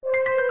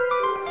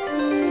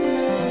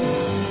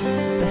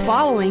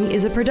following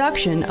is a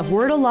production of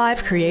Word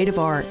Alive Creative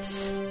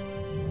Arts.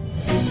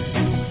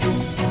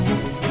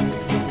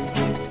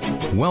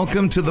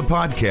 Welcome to the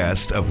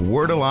podcast of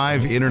Word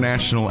Alive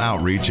International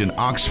Outreach in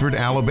Oxford,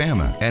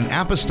 Alabama, an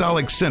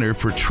apostolic center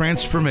for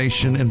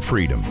transformation and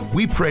freedom.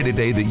 We pray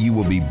today that you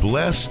will be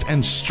blessed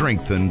and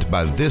strengthened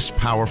by this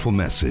powerful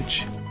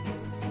message.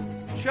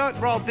 Chuck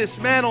brought this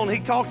mantle and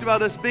he talked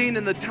about us being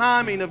in the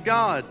timing of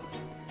God.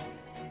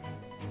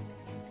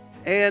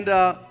 And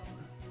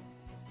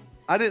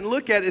I didn't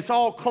look at it. It's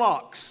all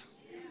clocks.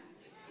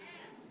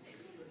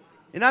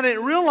 And I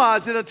didn't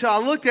realize it until I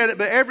looked at it,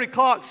 but every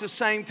clock's the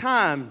same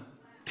time,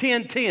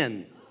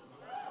 10:10.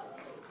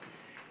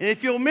 And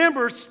if you'll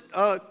remember,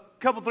 a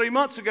couple, 3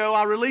 months ago,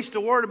 I released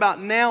a word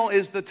about now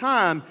is the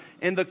time.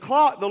 And the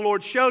clock the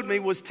Lord showed me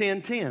was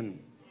 10:10.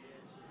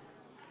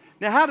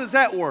 Now, how does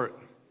that work?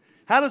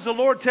 How does the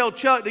Lord tell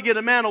Chuck to get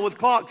a mantle with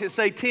clocks that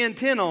say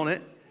 10:10 on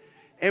it?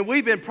 And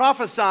we've been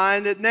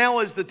prophesying that now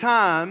is the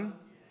time.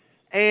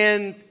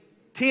 And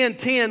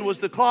 10:10 was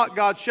the clock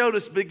God showed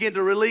us to begin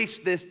to release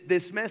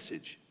this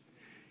message.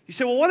 You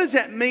say, well, what does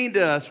that mean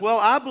to us? Well,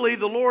 I believe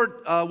the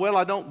Lord,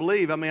 I don't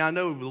believe. I mean, I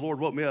know the Lord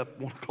woke me up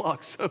at 1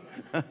 o'clock, so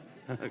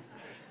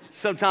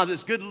sometimes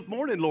it's good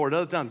morning, Lord.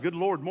 Other times, good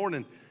Lord,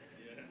 morning.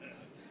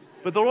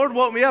 But the Lord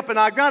woke me up, and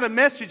I got a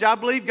message. I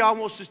believe God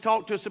wants to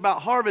talk to us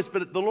about harvest,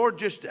 but the Lord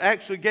just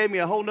actually gave me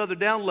a whole nother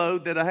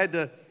download that I had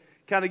to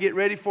kind of get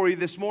ready for you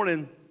this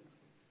morning.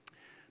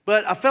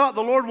 But I felt like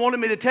the Lord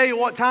wanted me to tell you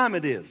what time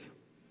it is.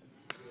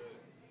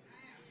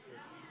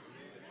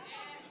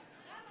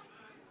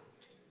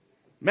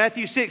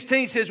 Matthew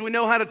 16 says we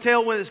know how to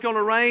tell when it's going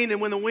to rain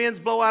and when the winds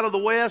blow out of the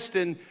west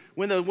and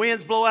when the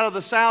winds blow out of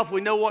the south.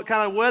 We know what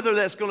kind of weather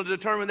that's going to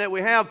determine that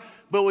we have.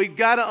 But we've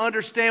got to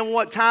understand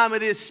what time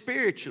it is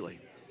spiritually.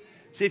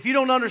 See, if you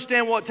don't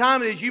understand what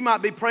time it is, you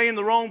might be praying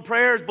the wrong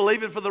prayers,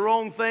 believing for the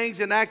wrong things,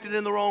 and acting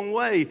in the wrong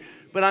way.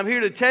 But I'm here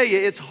to tell you,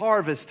 it's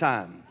harvest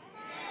time.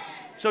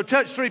 So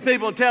touch 3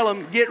 people and tell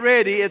them, get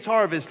ready, it's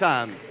harvest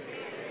time.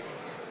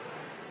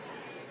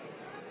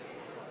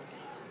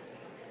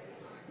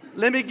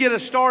 Let me get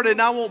us started,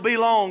 and I won't be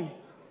long.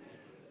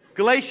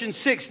 Galatians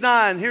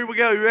 6:9, here we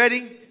go. You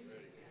ready?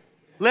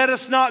 Let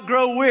us not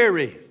grow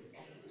weary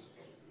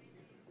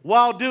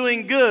while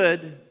doing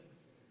good,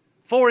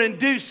 for in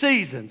due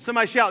season,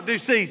 somebody shout due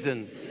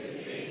season.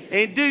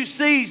 In due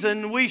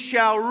season we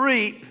shall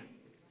reap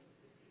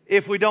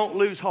if we don't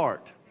lose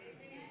heart.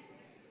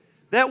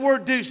 That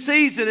word due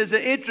season is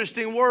an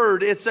interesting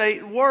word. It's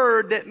a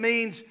word that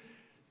means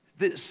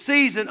the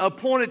season,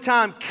 appointed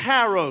time,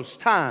 kairos,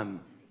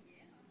 time.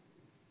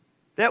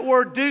 That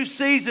word due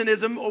season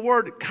is a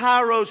word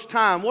kairos,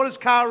 time. What does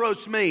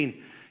kairos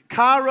mean?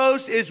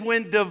 Kairos is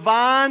when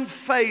divine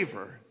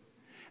favor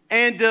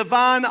and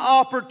divine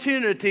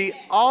opportunity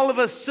all of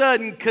a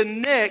sudden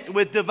connect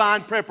with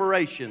divine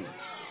preparation.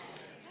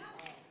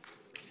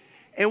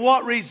 And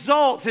what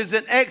results is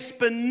an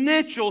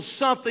exponential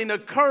something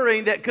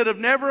occurring that could have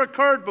never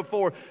occurred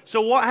before.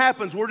 So what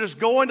happens? We're just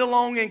going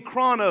along in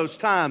chronos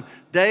time,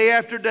 day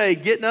after day,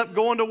 getting up,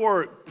 going to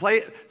work,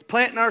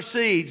 planting our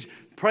seeds,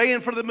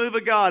 praying for the move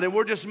of God, and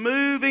we're just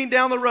moving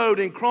down the road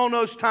in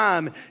chronos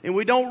time, and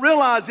we don't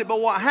realize it, but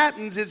what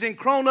happens is in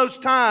chronos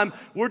time,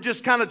 we're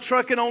just kind of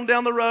trucking on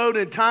down the road,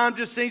 and time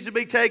just seems to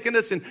be taking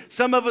us, and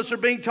some of us are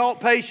being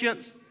taught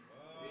patience.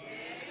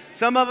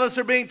 Some of us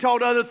are being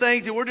taught other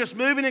things, and we're just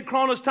moving in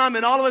chronos time,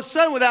 and all of a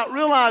sudden, without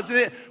realizing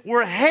it,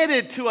 we're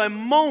headed to a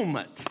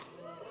moment.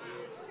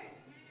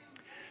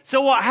 So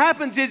what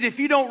happens is if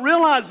you don't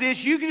realize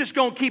this, you're just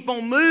going to keep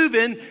on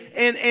moving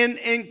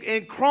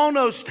in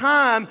chronos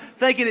time,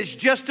 thinking it's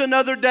just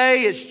another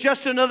day, it's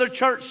just another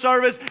church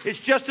service, it's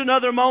just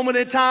another moment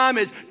in time,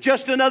 it's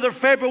just another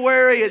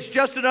February, it's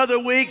just another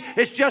week,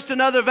 it's just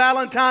another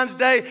Valentine's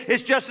Day,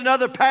 it's just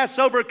another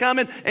Passover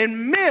coming,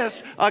 and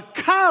miss a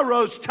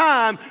kairos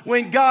time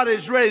when God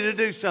is ready to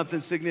do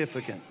something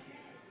significant.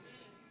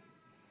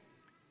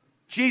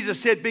 Jesus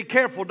said, be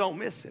careful, don't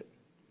miss it.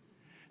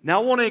 Now,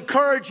 I want to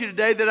encourage you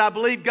today that I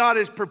believe God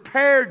has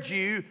prepared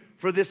you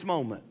for this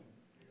moment.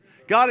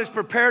 God has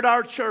prepared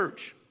our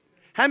church.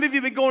 How many of you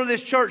have been going to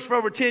this church for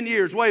over 10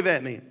 years? Wave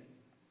at me.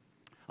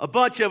 A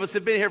bunch of us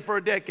have been here for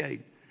a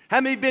decade.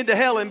 How many have been to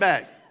hell and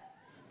back?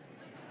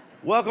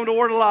 Welcome to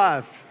Word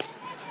Alive.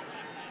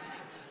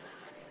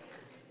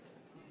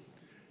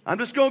 I'm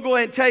just going to go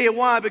ahead and tell you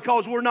why,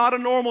 because we're not a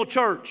normal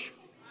church.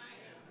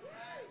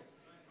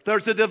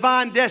 There's a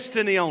divine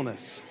destiny on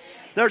us.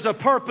 There's a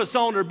purpose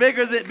on her,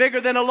 bigger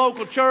than a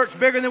local church,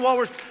 bigger than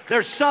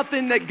there's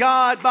something that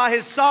God, by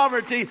His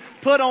sovereignty,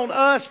 put on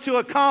us to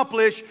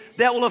accomplish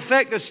that will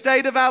affect the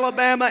state of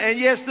Alabama and,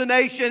 yes, the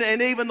nation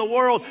and even the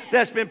world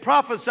that's been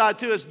prophesied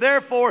to us.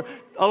 Therefore,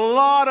 a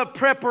lot of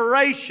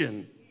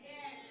preparation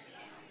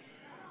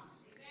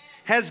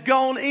has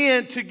gone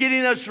into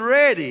getting us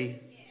ready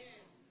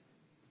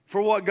for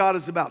what God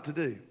is about to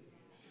do.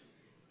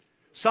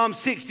 Psalm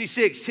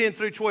 66, 10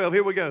 through 12.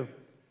 Here we go.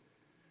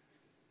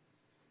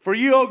 For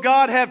you, O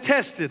God, have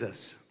tested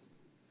us.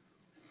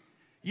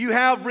 You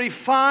have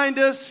refined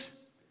us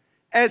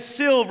as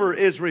silver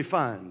is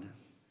refined.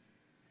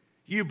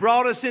 You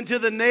brought us into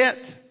the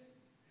net.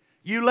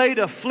 You laid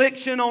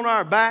affliction on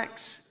our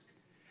backs.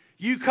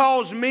 You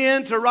caused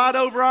men to ride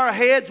over our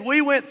heads.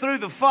 We went through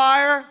the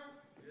fire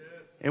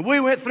and we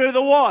went through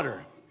the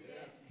water.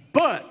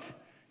 But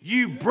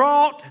you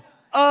brought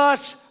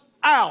us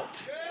out.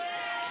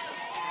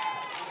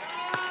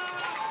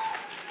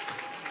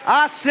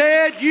 I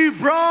said you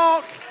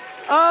brought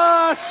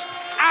us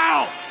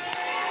out.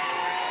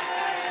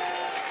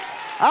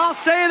 I'll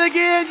say it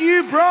again.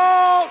 You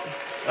brought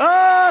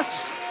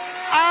us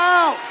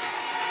out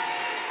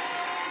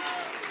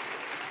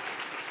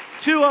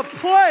to a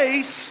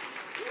place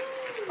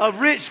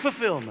of rich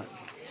fulfillment.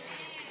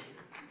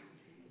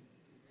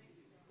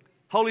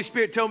 Holy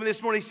Spirit told me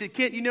this morning, he said,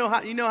 Kent, you know how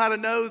to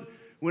know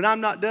when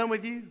I'm not done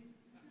with you?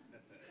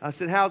 I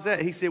said, how's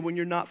that? He said, when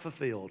you're not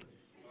fulfilled.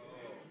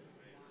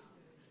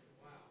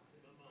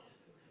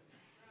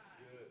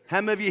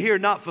 How many of you here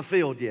not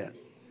fulfilled yet?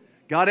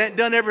 God hadn't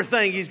done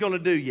everything he's going to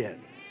do yet.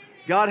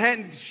 God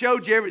hadn't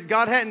showed you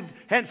God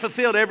hadn't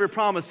fulfilled every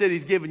promise that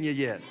he's given you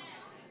yet.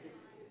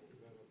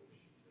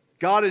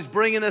 God is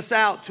bringing us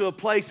out to a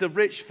place of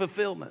rich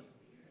fulfillment.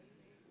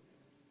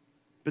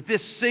 But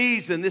this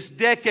season, this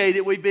decade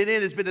that we've been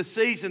in has been a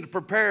season to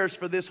prepare us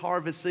for this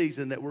harvest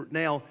season that we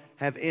now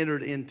have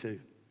entered into.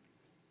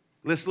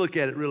 Let's look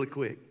at it really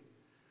quick.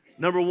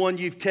 Number one,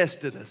 you've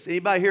tested us.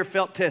 Anybody here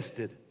felt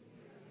tested?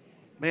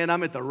 Man,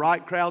 I'm at the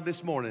right crowd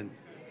this morning.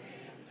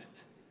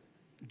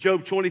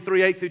 Job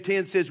 23, 8 through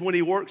 10 says, when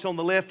he works on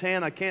the left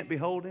hand, I can't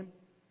behold him.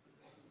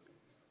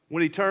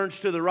 When he turns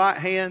to the right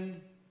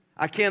hand,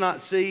 I cannot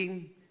see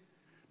him.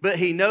 But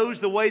he knows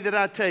the way that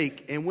I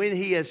take, and when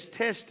he has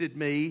tested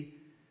me,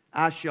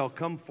 I shall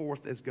come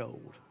forth as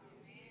gold.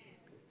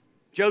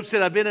 Job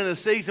said, I've been in a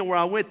season where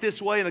I went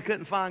this way and I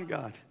couldn't find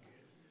God.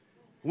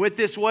 Went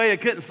this way, I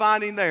couldn't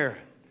find him there.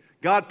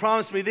 God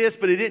promised me this,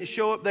 but he didn't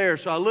show up there.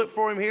 So I looked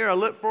for him here, I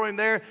looked for him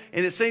there,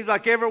 and it seems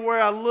like everywhere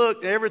I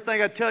looked,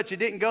 everything I touched, it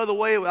didn't go the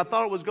way I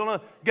thought it was going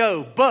to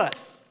go. But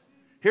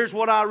here's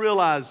what I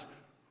realized.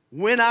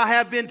 When I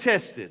have been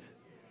tested,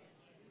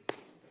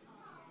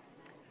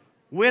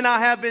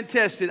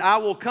 I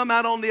will come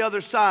out on the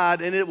other side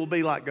and it will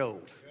be like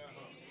gold.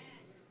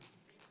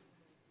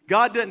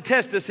 God doesn't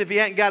test us if he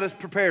hadn't got us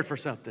prepared for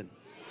something.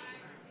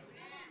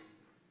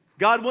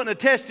 God wouldn't have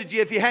tested you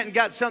if you hadn't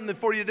got something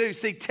for you to do.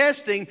 See,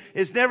 testing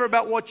is never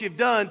about what you've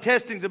done.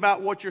 Testing is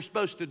about what you're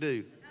supposed to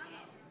do.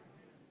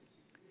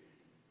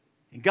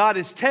 And God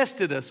has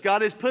tested us.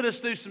 God has put us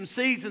through some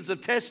seasons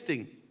of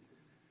testing.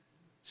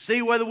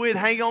 See whether we'd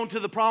hang on to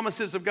the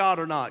promises of God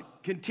or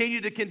not.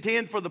 Continue to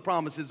contend for the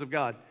promises of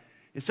God.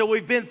 And so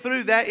we've been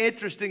through that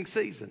interesting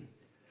season.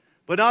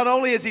 But not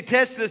only has he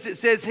tested us, it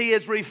says he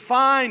has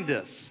refined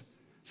us.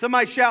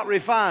 Somebody shout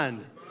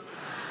refined.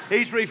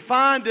 He's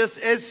refined us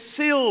as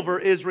silver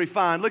is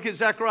refined. Look at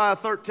Zechariah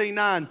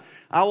 13:9.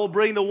 I will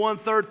bring the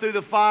 1/3 through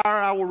the fire.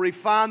 I will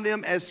refine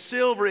them as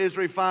silver is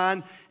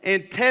refined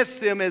and test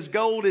them as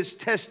gold is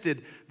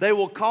tested. They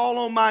will call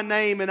on my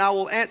name and I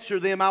will answer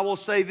them. I will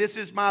say, this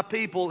is my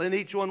people. And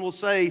each one will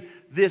say,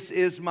 this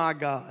is my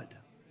God.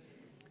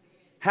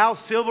 How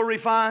silver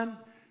refined?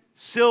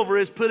 Silver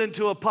is put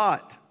into a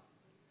pot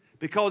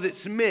because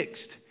it's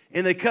mixed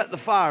and they cut the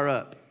fire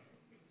up.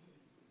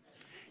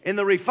 And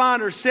the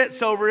refiner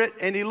sits over it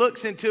and he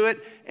looks into it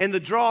and the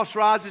dross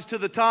rises to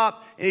the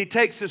top and he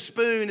takes a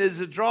spoon. As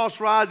the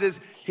dross rises,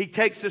 he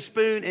takes the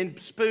spoon and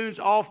spoons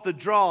off the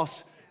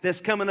dross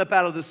that's coming up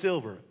out of the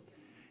silver.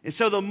 And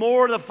so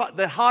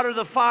the hotter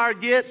the fire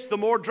gets, the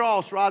more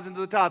dross rising to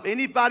the top.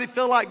 Anybody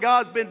feel like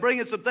God's been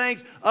bringing some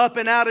things up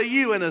and out of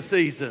you in a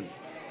season?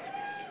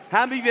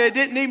 How many of you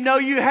didn't even know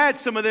you had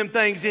some of them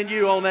things in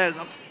you on that?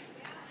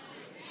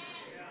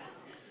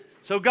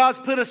 So God's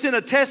put us in a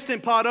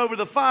testing pot over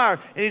the fire,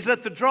 and he's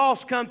let the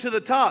dross come to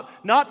the top,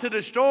 not to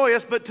destroy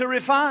us, but to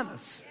refine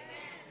us.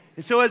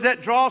 And so as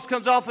that dross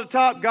comes off the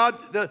top, God,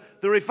 the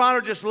refiner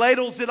just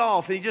ladles it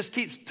off, and he just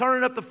keeps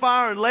turning up the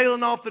fire and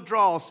ladling off the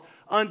dross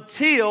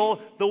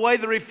until the way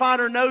the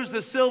refiner knows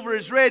the silver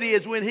is ready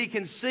is when he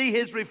can see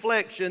his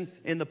reflection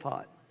in the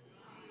pot.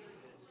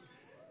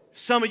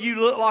 Some of you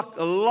look like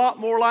a lot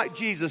more like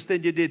Jesus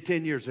than you did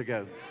 10 years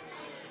ago.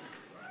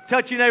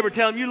 Touch your neighbor,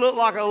 tell him you look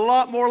like a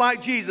lot more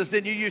like Jesus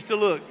than you used to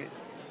look.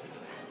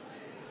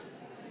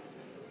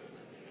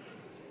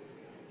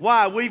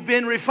 Why? We've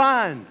been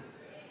refined.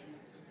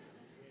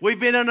 We've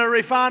been in a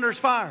refiner's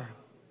fire.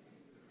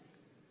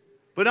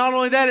 But not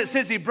only that, it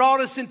says he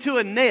brought us into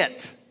a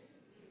net.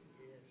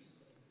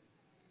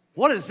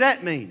 What does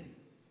that mean?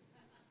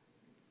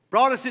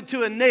 Brought us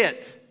into a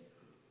net.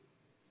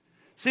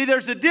 See,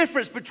 there's a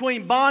difference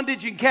between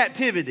bondage and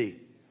captivity.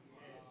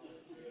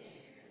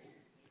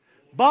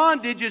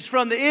 Bondage is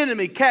from the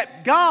enemy.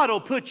 God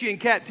will put you in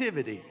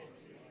captivity.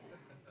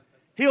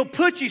 He'll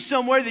put you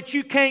somewhere that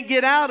you can't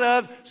get out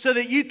of so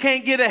that you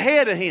can't get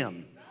ahead of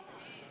him.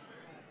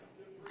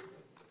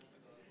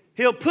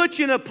 He'll put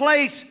you in a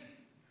place,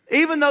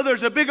 even though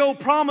there's a big old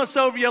promise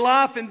over your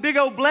life and big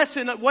old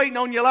blessing waiting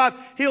on your life,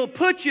 he'll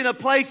put you in a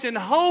place and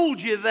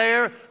hold you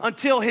there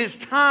until his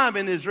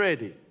timing is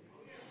ready.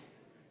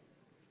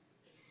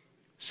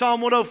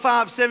 Psalm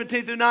 105,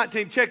 17 through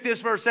 19. Check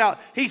this verse out.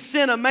 He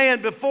sent a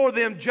man before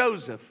them,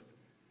 Joseph,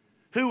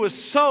 who was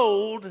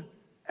sold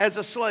as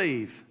a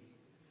slave.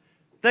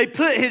 They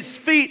put his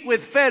feet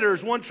with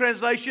fetters. One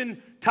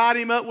translation, tied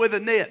him up with a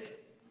net.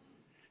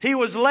 He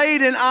was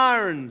laid in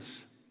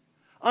irons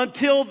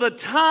until the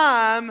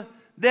time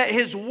that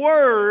his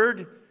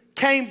word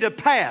came to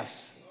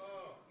pass.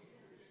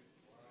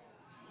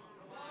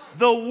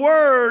 The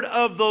word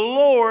of the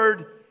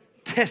Lord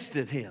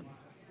tested him.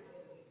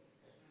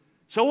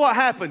 So what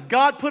happened?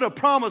 God put a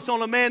promise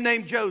on a man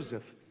named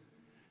Joseph.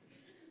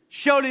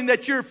 Showed him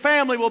that your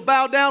family will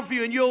bow down for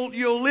you and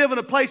you'll live in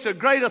a place of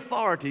great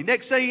authority.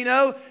 Next thing you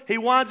know, he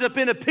winds up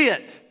in a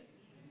pit.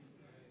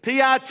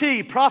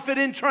 P-I-T, prophet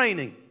in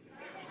training.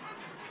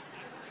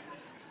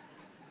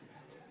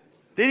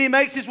 Then he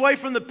makes his way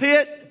from the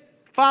pit,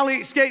 finally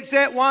escapes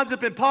that, winds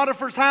up in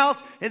Potiphar's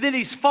house, and then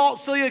he's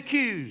falsely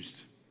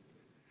accused.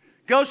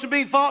 Goes from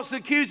being falsely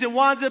accused and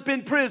winds up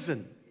in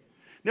prison.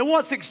 Now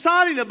what's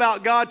exciting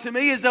about God to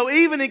me is though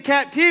even in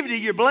captivity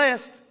you're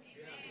blessed.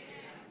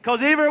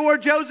 Because everywhere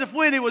Joseph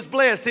went, he was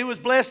blessed. He was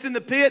blessed in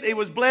the pit. He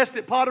was blessed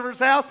at Potiphar's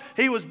house.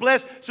 He was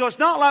blessed. So it's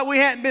not like we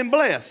hadn't been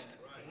blessed.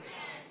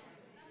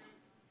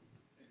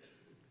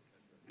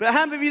 But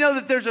how many of you know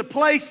that there's a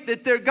place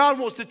that God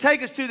wants to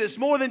take us to that's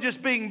more than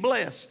just being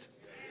blessed?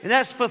 And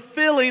that's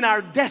fulfilling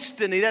our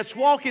destiny. That's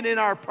walking in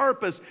our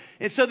purpose.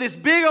 And so this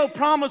big old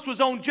promise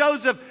was on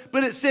Joseph,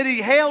 but it said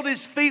he held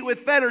his feet with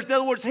fetters. In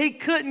other words, he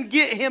couldn't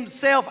get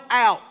himself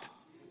out.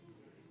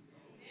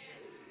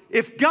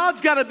 If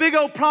God's got a big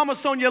old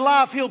promise on your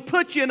life, He'll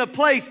put you in a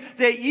place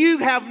that you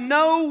have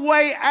no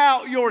way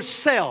out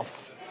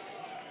yourself.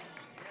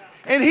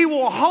 And He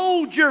will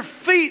hold your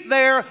feet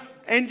there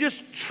and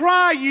just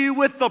try you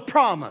with the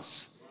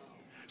promise.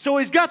 So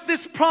He's got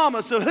this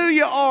promise of who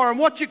you are and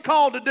what you're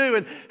called to do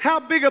and how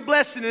big a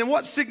blessing and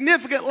what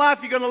significant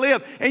life you're going to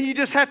live. And you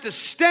just have to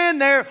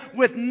stand there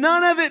with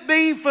none of it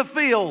being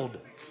fulfilled.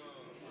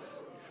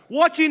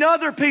 Watching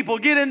other people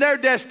get in their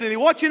destiny,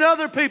 watching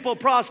other people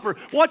prosper,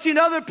 watching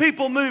other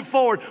people move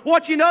forward,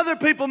 watching other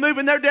people move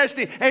in their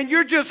destiny, and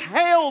you're just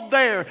held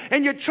there,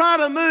 and you try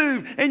to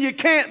move, and you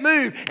can't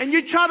move, and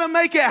you try to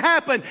make it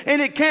happen,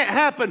 and it can't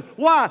happen.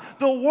 Why?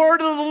 The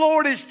word of the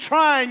Lord is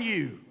trying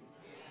you.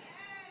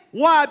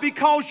 Why?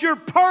 Because your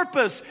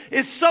purpose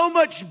is so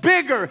much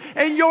bigger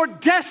and your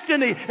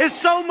destiny is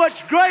so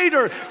much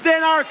greater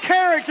than our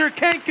character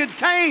can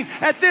contain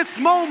at this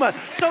moment.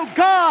 So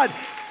God's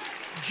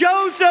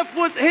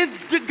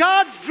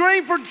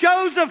dream for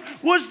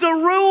Joseph was to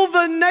rule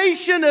the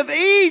nation of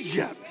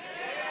Egypt.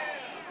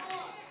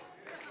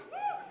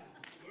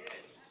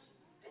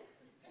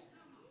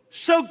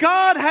 So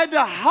God had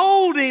to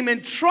hold him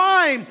and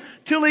try him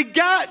till he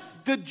got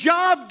the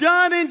job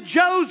done in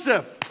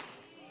Joseph.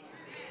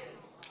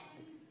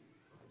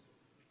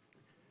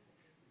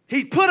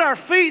 He put our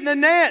feet in the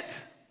net.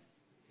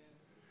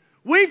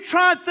 We've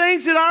tried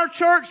things at our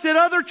church that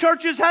other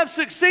churches have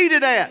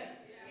succeeded at.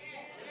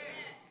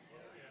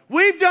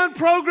 We've done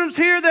programs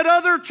here that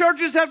other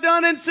churches have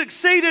done and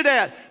succeeded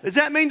at. Does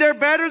that mean they're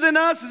better than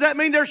us? Does that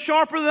mean they're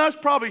sharper than us?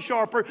 Probably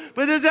sharper.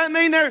 But does that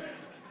mean they're...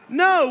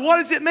 No. What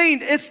does it mean?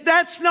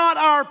 That's not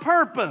our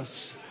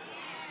purpose.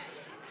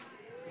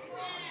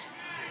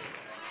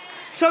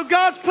 So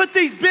God's put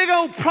these big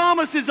old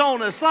promises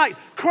on us, like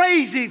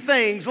crazy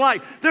things,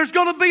 like there's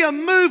going to be a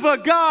move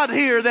of God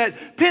here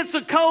that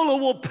Pensacola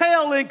will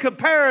pale in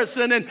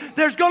comparison, and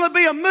there's going to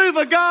be a move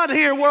of God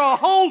here where a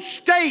whole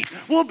state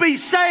will be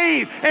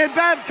saved and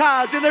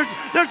baptized, and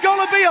there's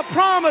going to be a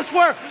promise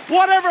where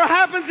whatever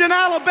happens in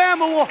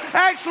Alabama will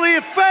actually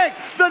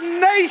affect the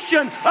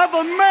nation of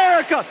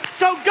America.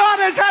 So God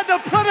has had to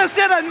put us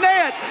in a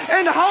net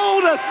and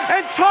hold us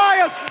and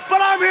try us,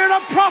 but I'm here to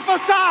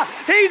prophesy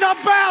He's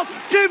about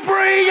to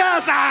bring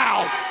us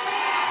out.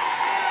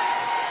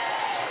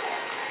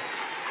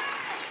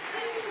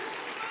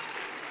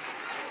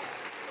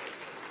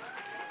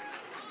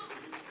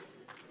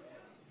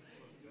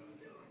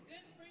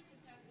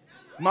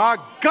 My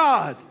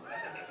God.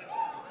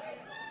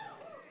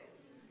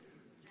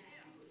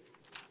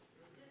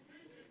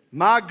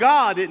 My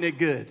God, isn't it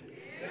good?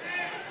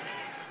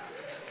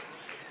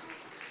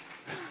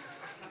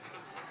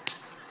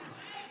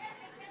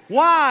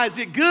 Why is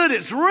it good?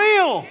 It's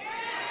real.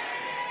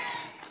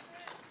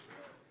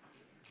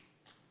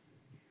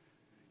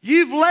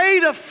 You've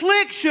laid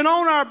affliction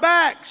on our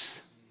backs.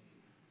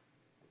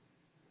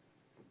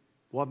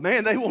 Well,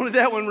 man, they wanted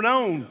that one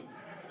known.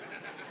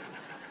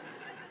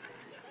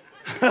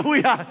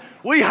 We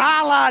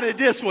highlighted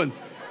this one.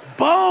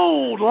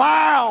 Bold,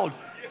 loud.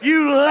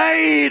 You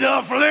laid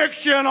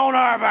affliction on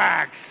our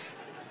backs.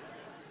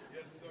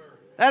 Yes, sir.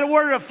 That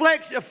word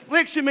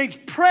affliction means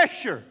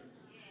pressure,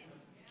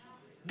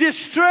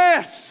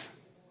 distress,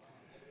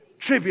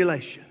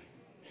 tribulation.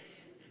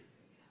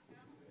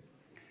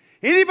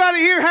 Anybody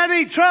here had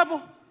any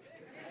trouble?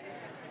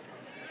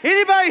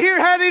 Anybody here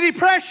had any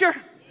pressure?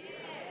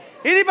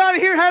 Anybody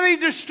here had any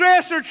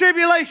distress or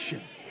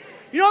tribulation?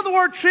 You know what the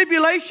word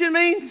tribulation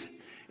means?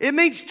 It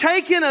means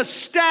taking a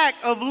stack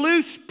of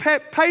loose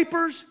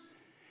papers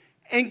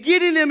and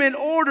getting them in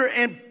order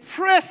and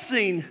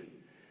pressing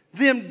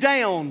them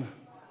down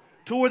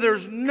to where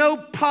there's no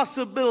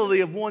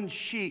possibility of one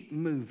sheep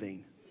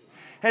moving.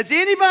 Has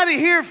anybody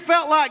here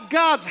felt like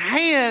God's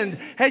hand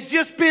has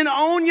just been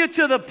on you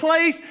to the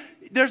place?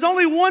 There's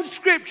only one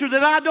scripture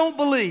that I don't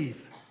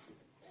believe.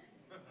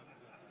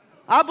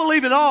 I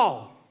believe it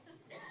all,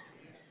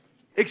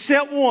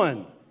 except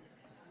one.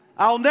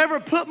 I'll never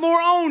put more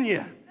on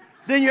you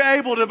than you're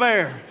able to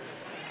bear.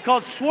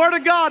 Because swear to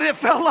God, it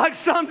felt like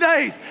some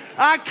days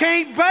I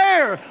can't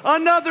bear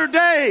another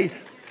day.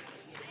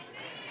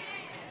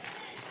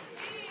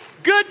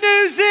 Good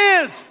news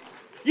is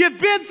you've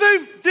been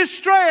through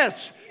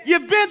distress.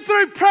 You've been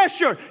through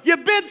pressure.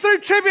 You've been through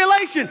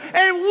tribulation.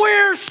 And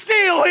we're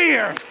still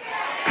here.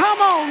 Come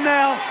on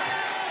now.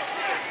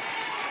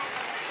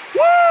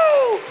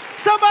 Woo!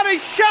 Somebody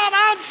shout,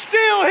 I'm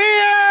still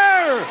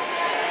here.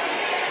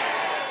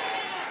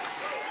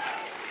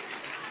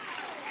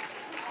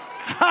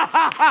 Ha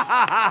ha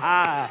ha ha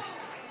ha.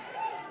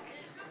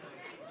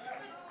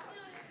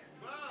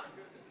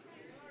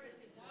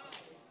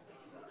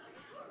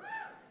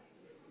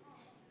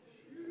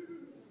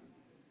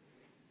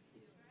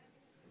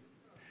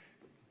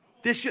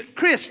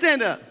 Chris,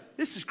 stand up.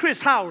 This is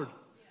Chris Howard.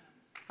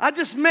 I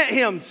just met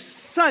him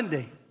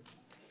Sunday.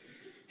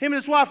 Him and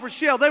his wife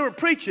Rochelle, they were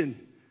preaching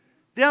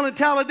down in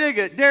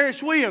Talladega at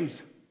Darius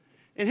Williams.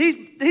 And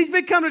he's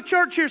been coming to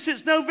church here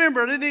since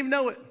November. I didn't even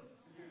know it.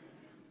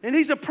 And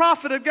he's a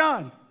prophet of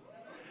God.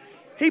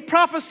 He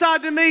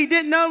prophesied to me, he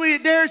didn't know me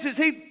at Darius.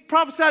 He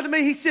prophesied to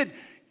me, he said,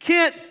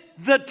 Kent,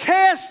 the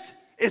test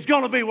is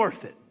going to be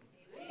worth it.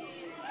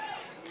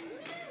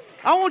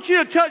 I want you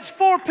to touch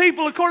 4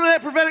 people according to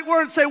that prophetic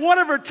word and say,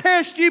 whatever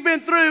test you've been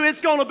through, it's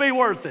going to be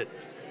worth it.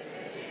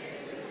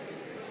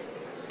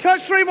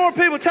 Touch 3 more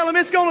people. Tell them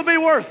it's going to be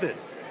worth it.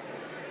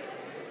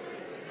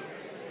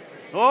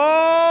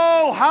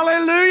 Oh,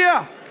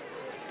 hallelujah.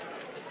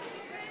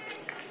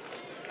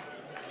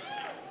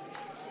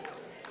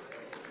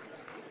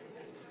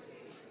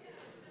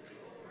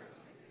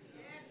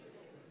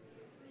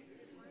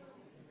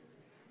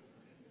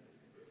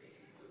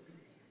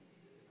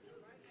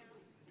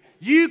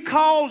 You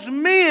cause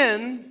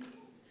men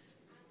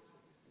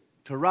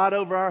to ride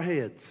over our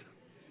heads.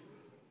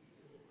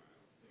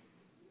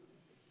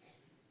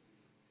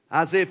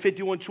 Isaiah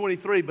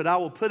 51:23, but I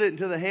will put it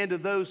into the hand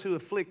of those who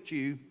afflict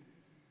you,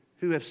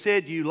 who have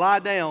said to you, lie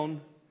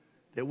down,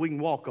 that we can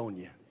walk on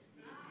you.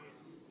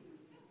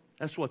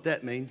 That's what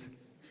that means.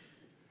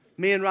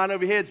 Men riding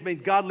over your heads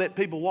means God let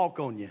people walk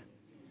on you.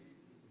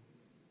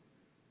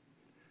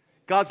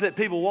 God's let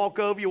people walk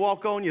over you,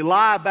 walk on you,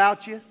 lie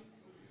about you,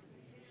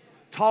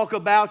 talk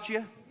about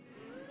you,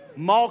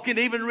 mock and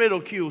even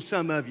ridicule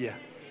some of you.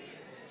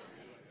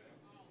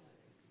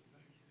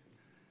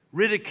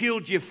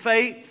 Ridiculed your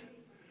faith,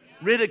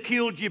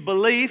 ridiculed your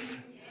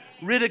belief,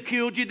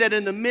 ridiculed you that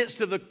in the midst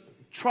of the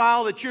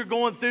trial that you're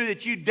going through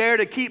that you dare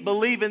to keep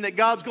believing that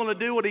God's going to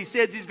do what He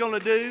says He's going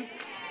to do.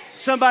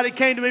 Somebody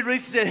came to me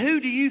recently and said, who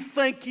do you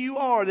think you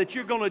are that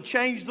you're going to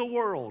change the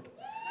world?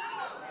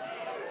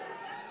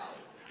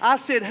 I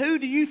said, who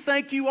do you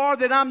think you are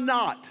that I'm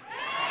not?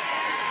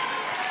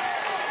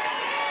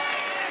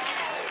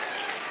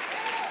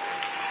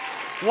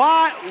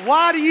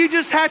 Why do you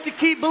just have to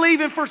keep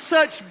believing for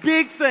such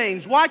big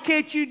things? Why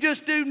can't you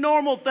just do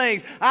normal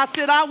things? I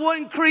said, I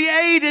wasn't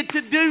created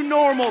to do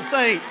normal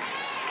things.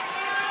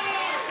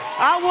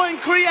 I wasn't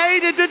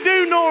created to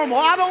do normal.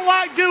 I don't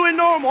like doing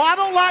normal. I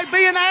don't like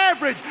being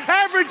average.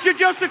 Average, you're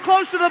just as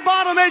close to the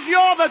bottom as you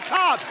are the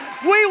top.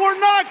 We were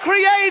not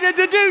created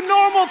to do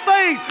normal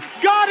things.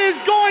 God is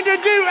going to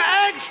do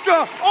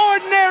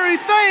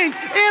extraordinary things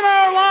in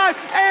our life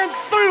and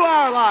through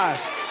our life.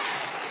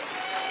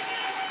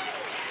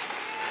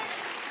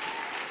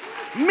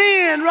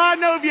 Men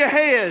riding over your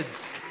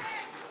heads.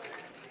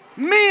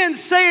 Men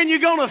saying you're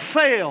going to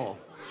fail.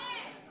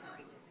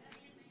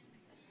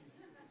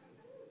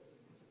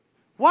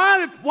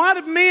 Why do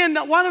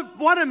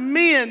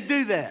men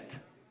do that?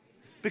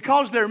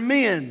 Because they're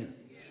men.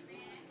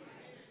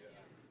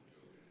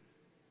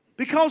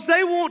 Because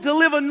they want to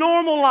live a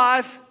normal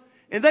life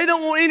and they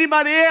don't want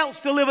anybody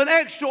else to live an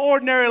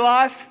extraordinary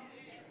life.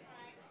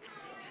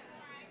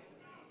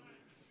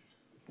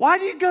 Why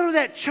do you go to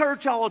that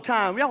church all the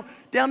time? Y'all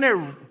down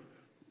there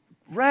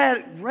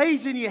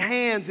raising your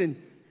hands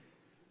and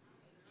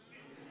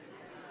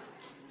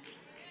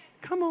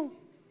come on.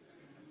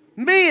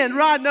 Men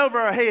riding over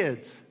our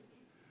heads.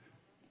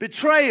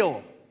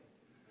 Betrayal.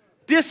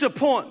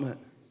 Disappointment.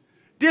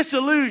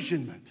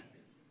 Disillusionment.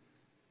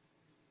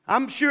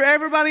 I'm sure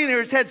everybody in here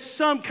has had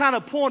some kind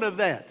of point of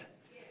that.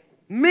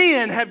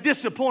 Men have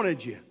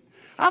disappointed you.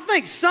 I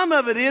think some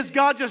of it is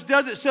God just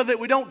does it so that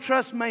we don't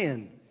trust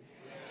man.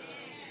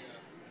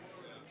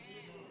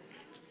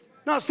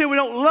 Not saying we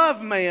don't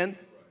love man,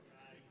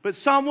 but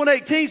Psalm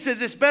 118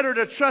 says it's better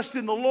to trust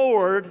in the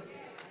Lord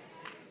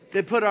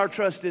than put our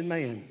trust in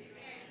man.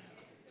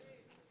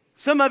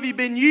 Some of you have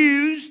been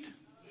used.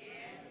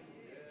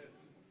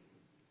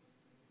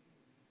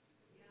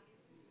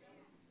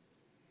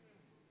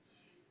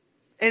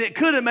 And it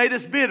could have made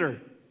us bitter.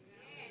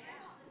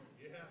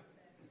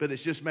 But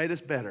it's just made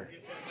us better.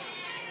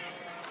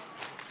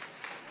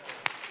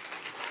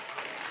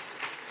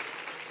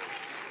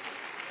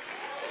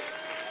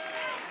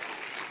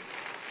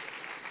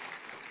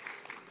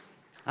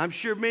 I'm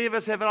sure many of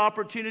us have an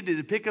opportunity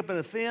to pick up an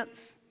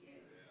offense,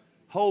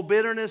 hold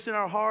bitterness in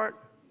our heart.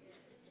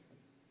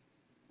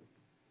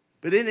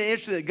 But isn't it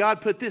interesting that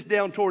God put this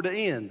down toward the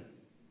end?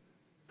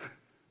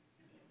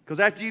 Because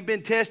after you've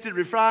been tested,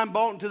 refined,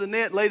 bought into the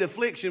net, laid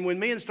affliction, when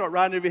men start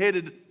riding over your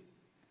head,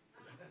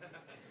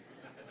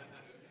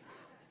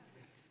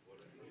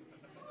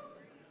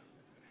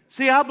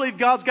 see, I believe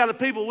God's got a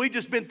people, we've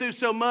just been through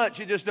so much,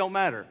 it just don't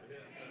matter.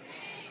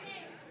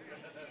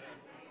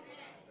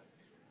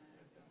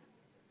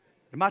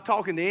 Am I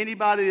talking to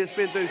anybody that's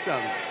been through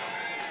something?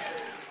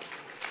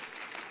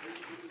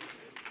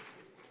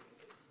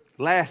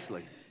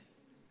 Lastly,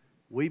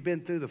 we've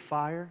been through the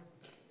fire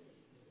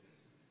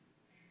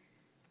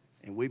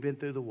and we've been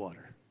through the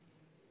water.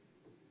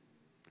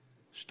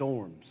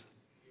 Storms.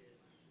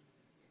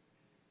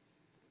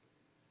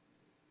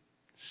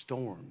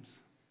 Storms.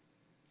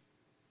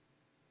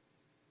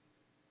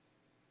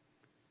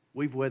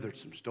 We've weathered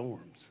some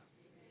storms.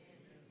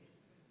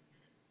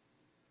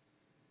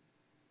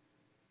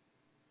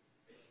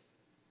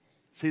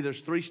 See,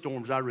 there's 3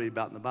 storms I read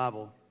about in the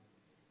Bible.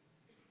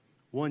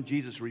 One,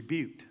 Jesus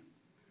rebuked,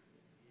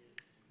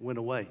 went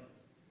away.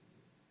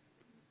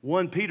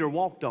 One, Peter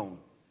walked on.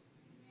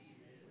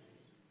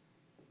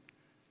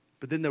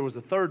 But then there was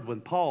a third one,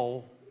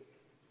 Paul.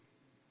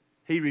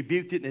 He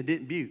rebuked it and it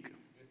didn't buke.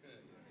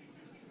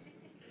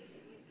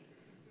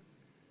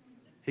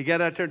 He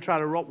got out there and tried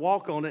to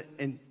walk on it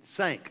and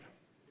sank.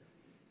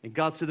 And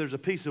God said, there's a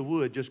piece of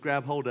wood, just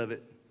grab hold of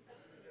it,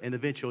 and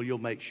eventually you'll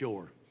make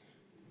shore.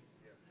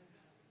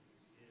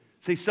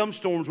 See, some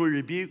storms we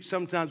rebuke,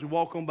 sometimes we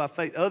walk on by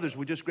faith. Others,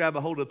 we just grab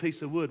a hold of a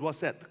piece of wood. What's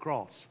that? The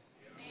cross.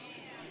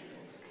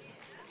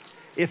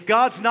 If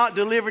God's not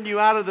delivering you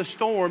out of the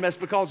storm, that's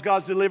because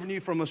God's delivering you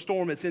from a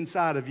storm that's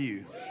inside of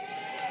you.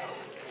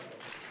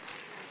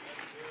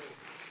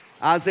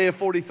 Isaiah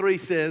 43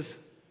 says,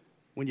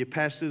 when you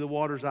pass through the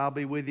waters, I'll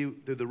be with you.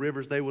 Through the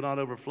rivers, they will not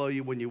overflow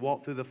you. When you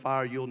walk through the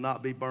fire, you'll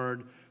not be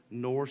burned,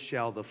 nor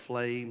shall the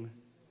flame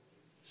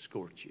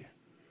scorch you.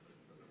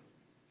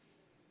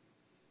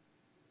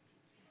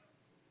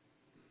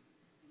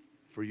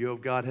 For you, O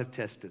God, have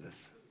tested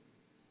us.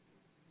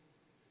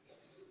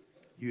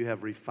 You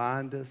have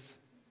refined us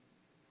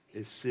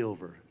as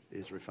silver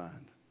is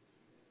refined.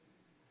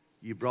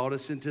 You brought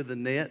us into the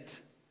net.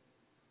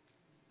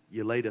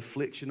 You laid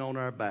affliction on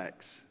our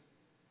backs.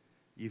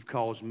 You've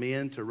caused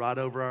men to ride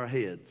over our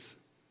heads.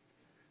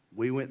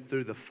 We went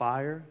through the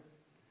fire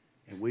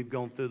and we've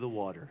gone through the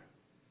water.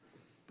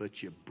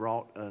 But you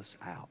brought us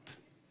out.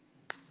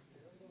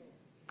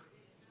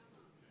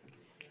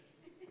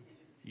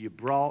 You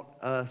brought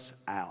us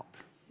out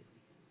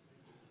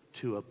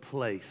to a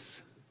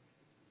place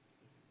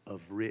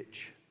of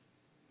rich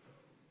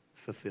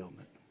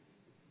fulfillment.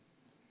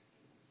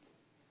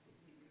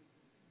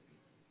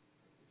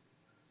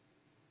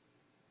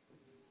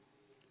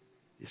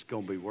 It's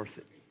going to be worth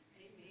it.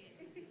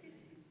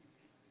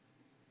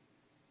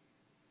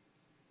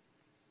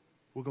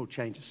 We're going to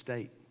change the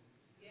state.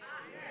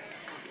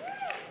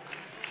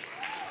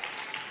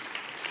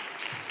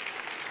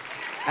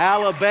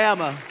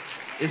 Alabama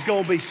is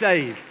going to be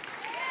saved.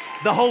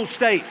 The whole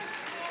state.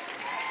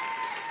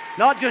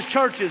 Not just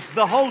churches,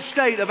 the whole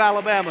state of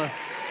Alabama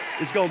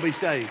is going to be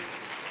saved.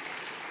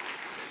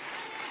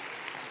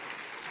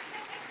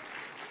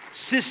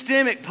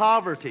 Systemic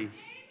poverty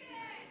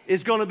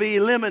is going to be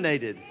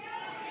eliminated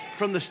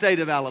from the state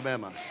of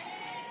Alabama.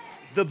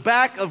 The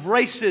back of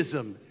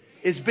racism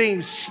is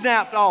being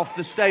snapped off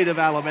the state of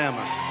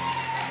Alabama.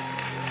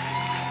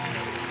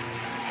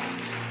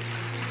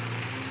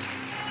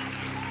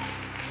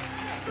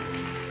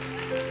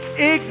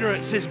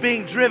 Ignorance is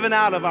being driven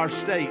out of our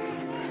state.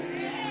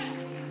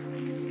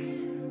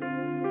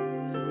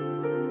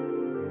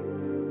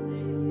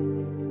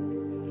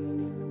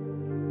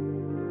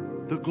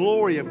 The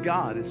glory of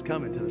God is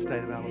coming to the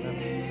state of Alabama.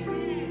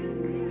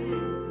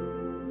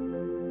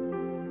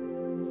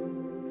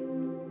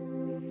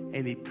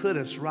 And He put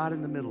us right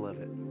in the middle of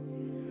it.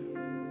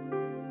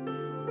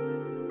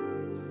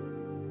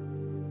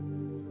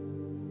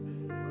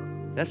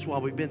 That's why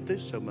we've been through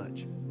so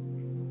much.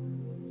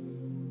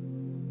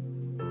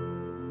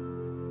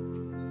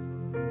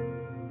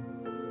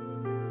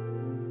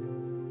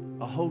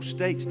 A whole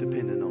state's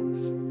dependent on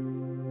us.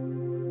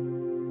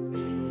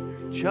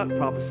 Chuck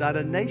prophesied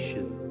a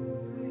nation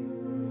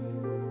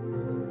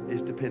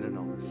is dependent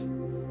on us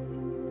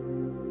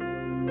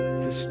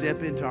to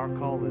step into our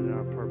calling and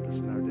our purpose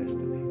and our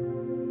destiny.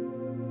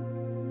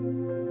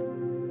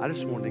 I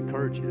just wanted to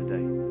encourage you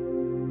today.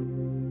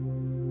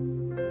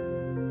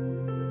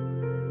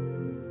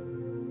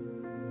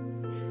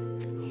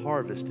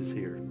 Harvest is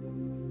here.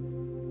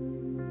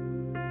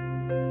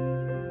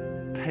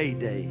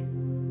 Payday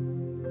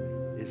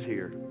is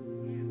here.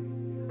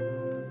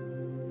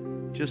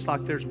 Just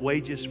like there's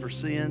wages for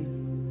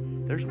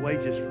sin, There's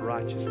wages for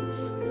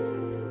righteousness.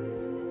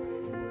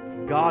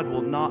 God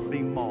will not be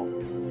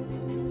mocked.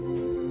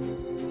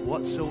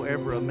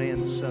 Whatsoever a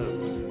man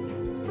sows,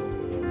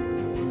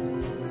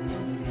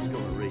 he's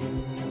going to reap.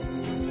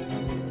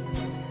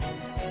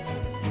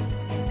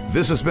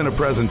 This has been a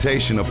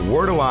presentation of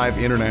Word Alive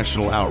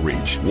International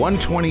Outreach,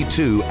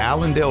 122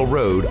 Allendale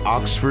Road,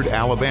 Oxford,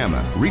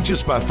 Alabama. Reach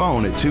us by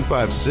phone at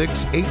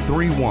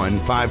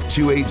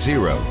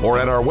 256-831-5280 or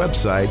at our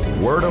website,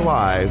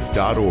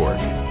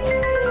 wordalive.org.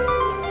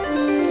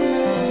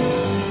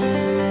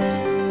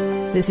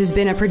 This has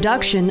been a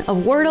production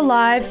of Word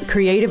Alive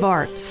Creative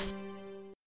Arts.